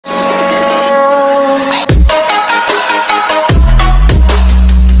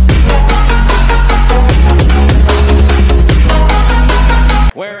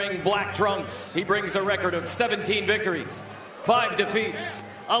record of 17 victories, 5 defeats,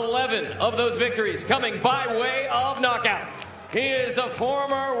 11 of those victories coming by way of knockout. He is a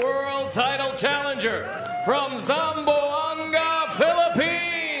former world title challenger from Zamboanga,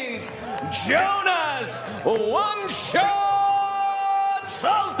 Philippines, Jonas One Shot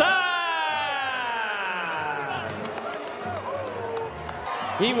Sultan.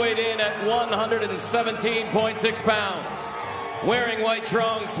 He weighed in at 117.6 pounds, wearing white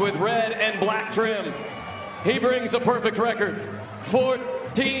trunks with red and black trim. He brings a perfect record,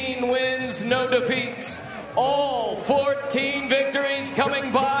 14 wins, no defeats. All 14 victories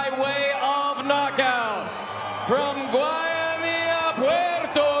coming by way of knockout. From Guayanilla,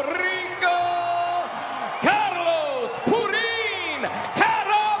 Puerto Rico, Carlos Purin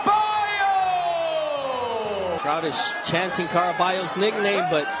Caraballo. Crowd is chanting Caraballo's nickname,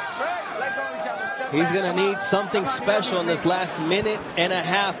 but he's going to need something special in this last minute and a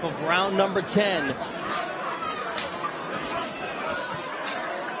half of round number 10.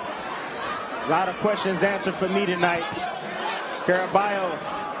 A lot of questions answered for me tonight. Caraballo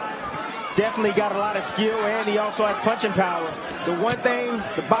definitely got a lot of skill, and he also has punching power. The one thing,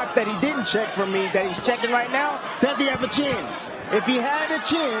 the box that he didn't check for me, that he's checking right now, does he have a chin? If he had a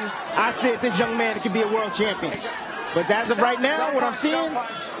chin, I said this young man could be a world champion. But as of right now, what I'm seeing,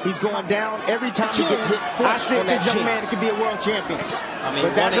 he's going down every time he gets hit. I said this young man could be a world champion. I mean,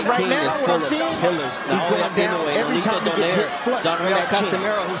 but as of right now, what I'm seeing, he's going down every time he gets hit flush.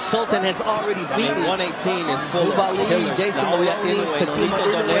 Casimero, who Sultan has already beaten. 118 is full of pillars. Jason Maloney, Takuma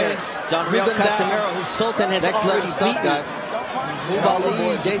Inoue, John Real Casimero, who Sultan has already beaten.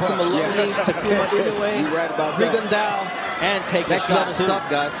 Mubali, Jason Maloney, Takuma Inoue, Rigondao, and take a shot too. Stuff,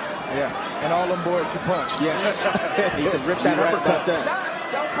 guys. Yeah, and all them boys can punch. Yeah, he can rip that uppercut there.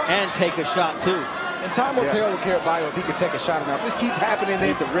 And take a shot too. And time will tell with Caraballo if he can take a shot or not. If this keeps happening,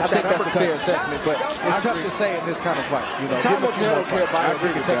 then I think that's a fair assessment. But it's tough to say in this kind of fight. You know, time will tell with Caraballo if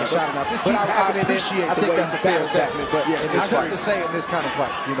he can take a shot or not. If this keeps happening, I think that's a fair assessment. But it's tough to say in this kind of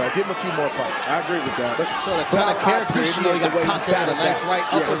fight. You know, give him a few more fights. I agree with that. So the ton of character, even though he got caught there with a nice right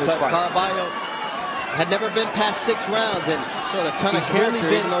uppercut, Caraballo had never been past 6 rounds, and sort of ton of character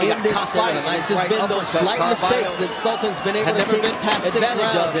in this fight. It's just been those slight mistakes that Sultan's been able to take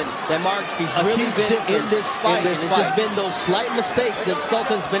advantage of. And Mark, he's really been in this fight. And it's just been those slight mistakes that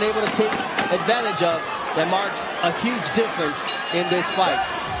Sultan's been able to take advantage of that mark a huge difference in this fight.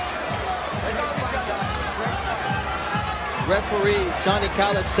 Referee Johnny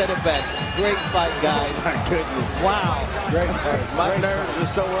Callis said it best. Great fight, guys. My goodness. Wow. Great fight. My nerves are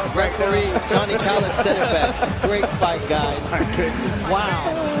so up. Referee Johnny Callis said it best. Great fight, guys. My goodness.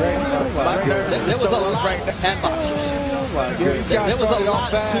 Wow. Great fight. There was a lot and boxers. There was a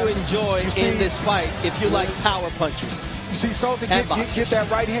lot to enjoy in this fight if you like power punchers. You see Sultan get that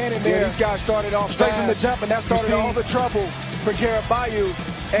right hand in there. These guys started off straight from the jump, and that started all the trouble for Caraballo.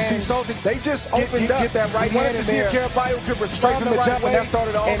 And see Sultan, they just opened up. Get that right hand in there. Caraballo could respond the right way, and that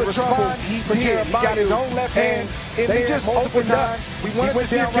started all the trouble for Caraballo. He got his own left hand in there. They just opened up. We wanted to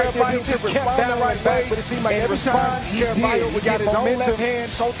see Caraballo just kept that right way, but it seemed like every time Caraballo would get his own left hand,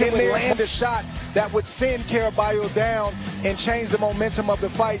 Sultan would land a shot that would send Caraballo down and change the momentum of the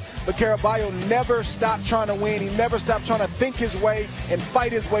fight. But Caraballo never stopped trying to win. He never stopped trying to think his way and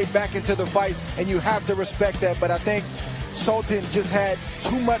fight his way back into the fight, and you have to respect that. But I think Sultan just had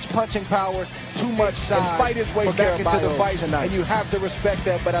too much punching power, too much size, and fight his way back into the fight tonight. And you have to respect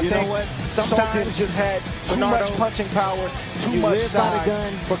that. But I think Sultan just had too much punching power, too much size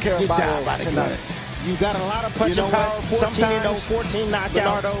for Caraballo tonight. You got a lot of punching power. 14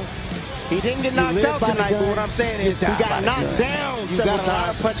 knockouts. He didn't get knocked out tonight, but what I'm saying is he got knocked down several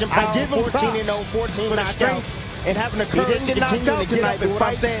times. I give him 14 knockouts. And having the courage to continue to get up and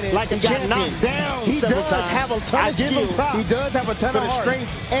fight like a champion. He does have a ton of skill. He does have a ton of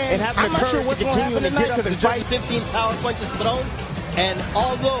strength. And having the courage to continue to get up and fight. 15 power punches thrown. And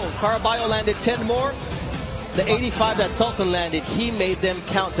although Caraballo landed 10 more, the 85 that Sultan landed, he made them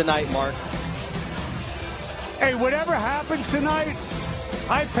count tonight, Mark. Hey, whatever happens tonight,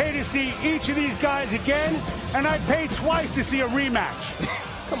 I pay to see each of these guys again, and I pay twice to see a rematch.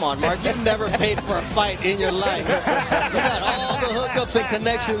 Come on, Mark, you've never paid for a fight in your life. You got all the hookups and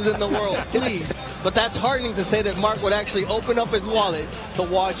connections in the world, please. But that's heartening to say that Mark would actually open up his wallet to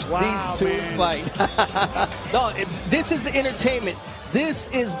watch these two fight. No, this is the entertainment. This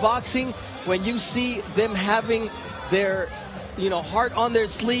is boxing when you see them having their, heart on their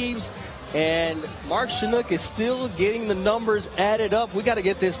sleeves. And Mark Chinook is still getting the numbers added up. We got to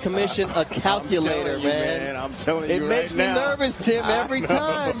get this commission a calculator, man. I'm telling you it makes me nervous, Tim, every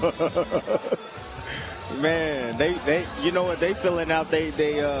time. Man, they you know what, they filling out they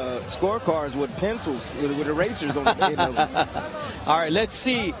scorecards with pencils, with erasers on the end of them. All right, let's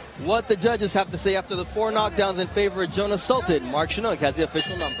see what the judges have to say after the 4 knockdowns in favor of Jonas Sultan. Mark Chinook has the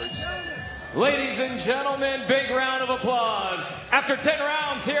official numbers. Ladies and gentlemen, big round of applause. After 10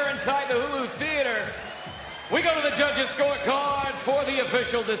 rounds here inside the Hulu Theater, we go to the judges' scorecards for the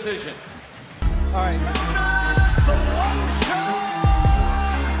official decision. All right.